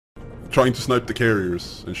trying to snipe the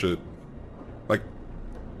carriers and shit. Like,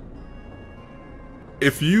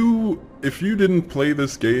 if you didn't play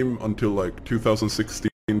this game until like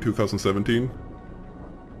 2016, 2017,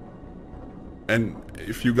 and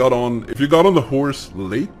if you got on the horse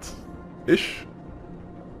late-ish,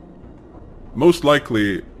 most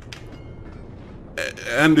likely,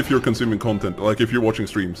 and if you're consuming content, like if you're watching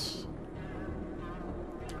streams,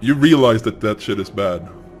 you realize that that shit is bad.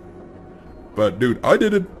 But dude, I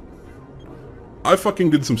did it. I fucking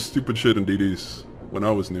did some stupid shit in DDs when I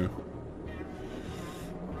was new.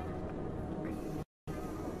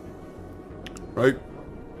 Right?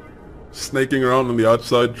 Snaking around on the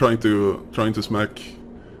outside, trying to smack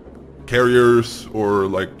carriers or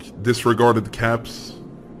like disregarded caps.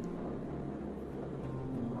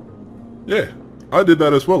 Yeah, I did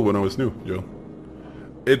that as well when I was new, Joe.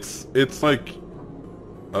 It's like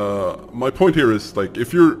my point here is like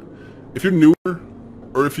if you're newer,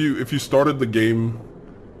 or if you started the game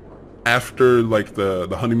after like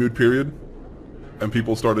the honeymoon period and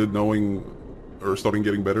people started knowing or starting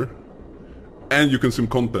getting better, and you consume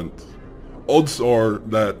content, odds are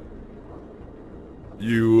that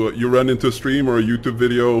you ran into a stream or a YouTube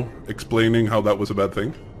video explaining how that was a bad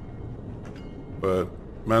thing. But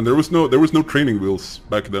man, there was no training wheels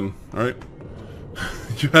back then, alright?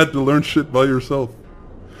 You had to learn shit by yourself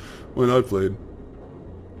when I played.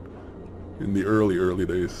 In the early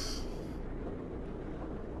days.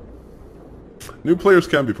 New players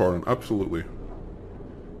can be pardoned, absolutely.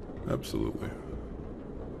 Absolutely.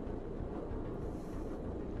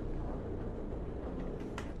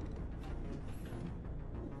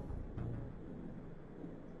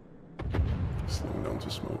 Slowing down to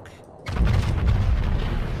smoke.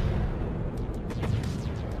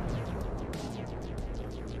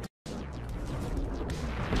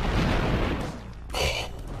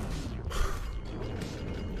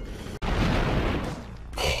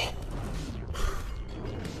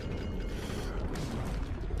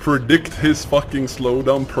 Predict his fucking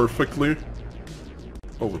slowdown perfectly.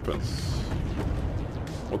 Overpens.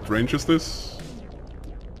 What range is this?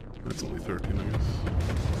 It's only 13, I guess.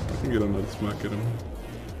 I can get another smack at him.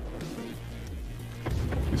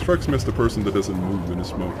 He strikes me as the person that doesn't move in the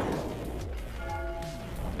smoke.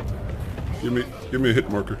 Give me a hit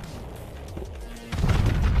marker.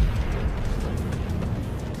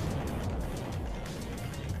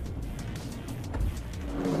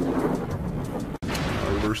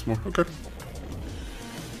 More. Okay.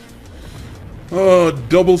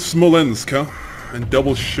 Double Smolensk, huh? And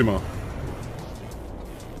double Shima.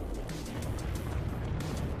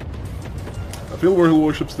 I feel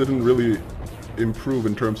Warships didn't really improve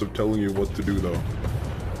in terms of telling you what to do, though.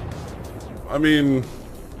 I mean,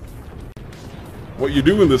 what you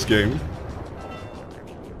do in this game,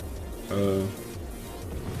 a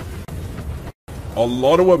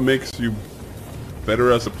lot of what makes you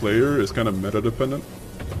better as a player is kind of meta-dependent.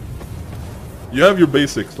 You have your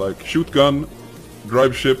basics, like shoot gun,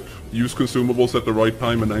 drive ship, use consumables at the right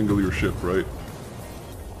time and angle your ship, right?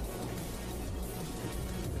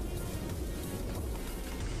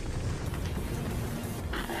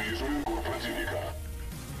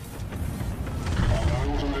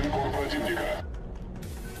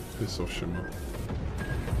 Piss off, Shima.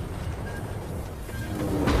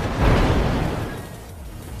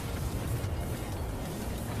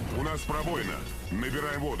 У нас пробоина.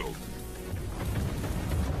 Набираем воду.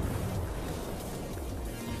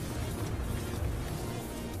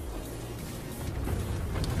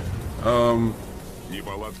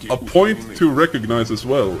 A point to recognize as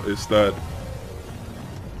well is that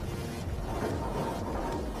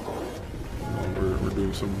we're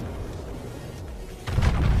doing some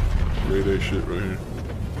grade A shit right here.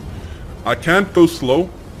 I can't go slow.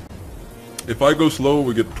 If I go slow,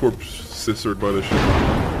 we get torp scissored by the shit.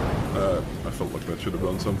 I felt like that should have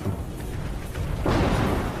done something.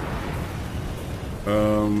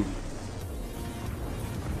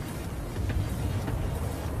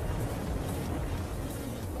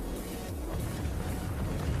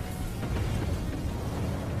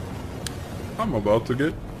 I'm about to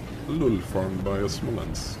get lull farmed by a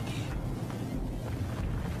Smolensk.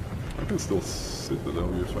 I can still sit at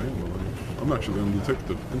LU if I am. I'm actually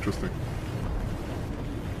undetected. Interesting.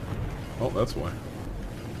 Oh, that's why.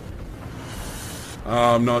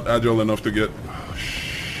 I'm not agile enough to get... Oh,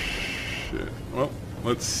 shit. Well,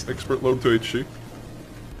 let's expert load to HC.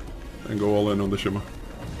 And go all in on the Shima.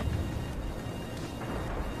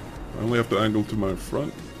 I only have to angle to my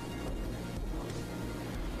front.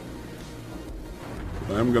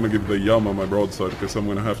 I'm gonna give the Yama my broadside because I'm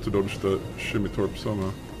gonna have to dodge the shimmy torp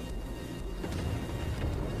somehow.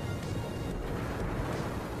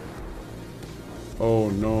 Oh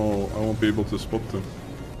no, I won't be able to spot him.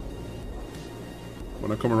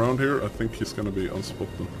 When I come around here, I think he's gonna be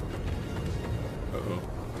unspotted. Uh-oh.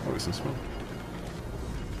 Oh, he's in smoke.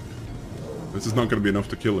 This is not gonna be enough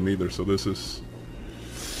to kill him either, so this is...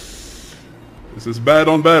 This is bad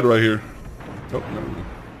on bad right here. Oh, never mind.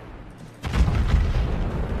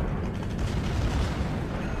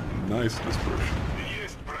 Nice dispersion.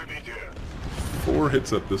 4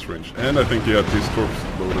 hits at this range. And I think he had these torps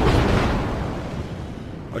loaded as well.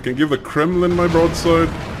 I can give the Kremlin my broadside.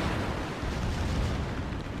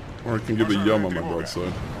 Or I can give the Yama my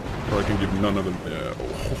broadside. Or I can give none of them. Yeah,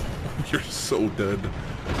 oh, you're so dead.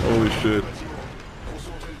 Holy shit.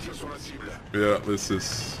 Yeah, this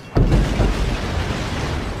is...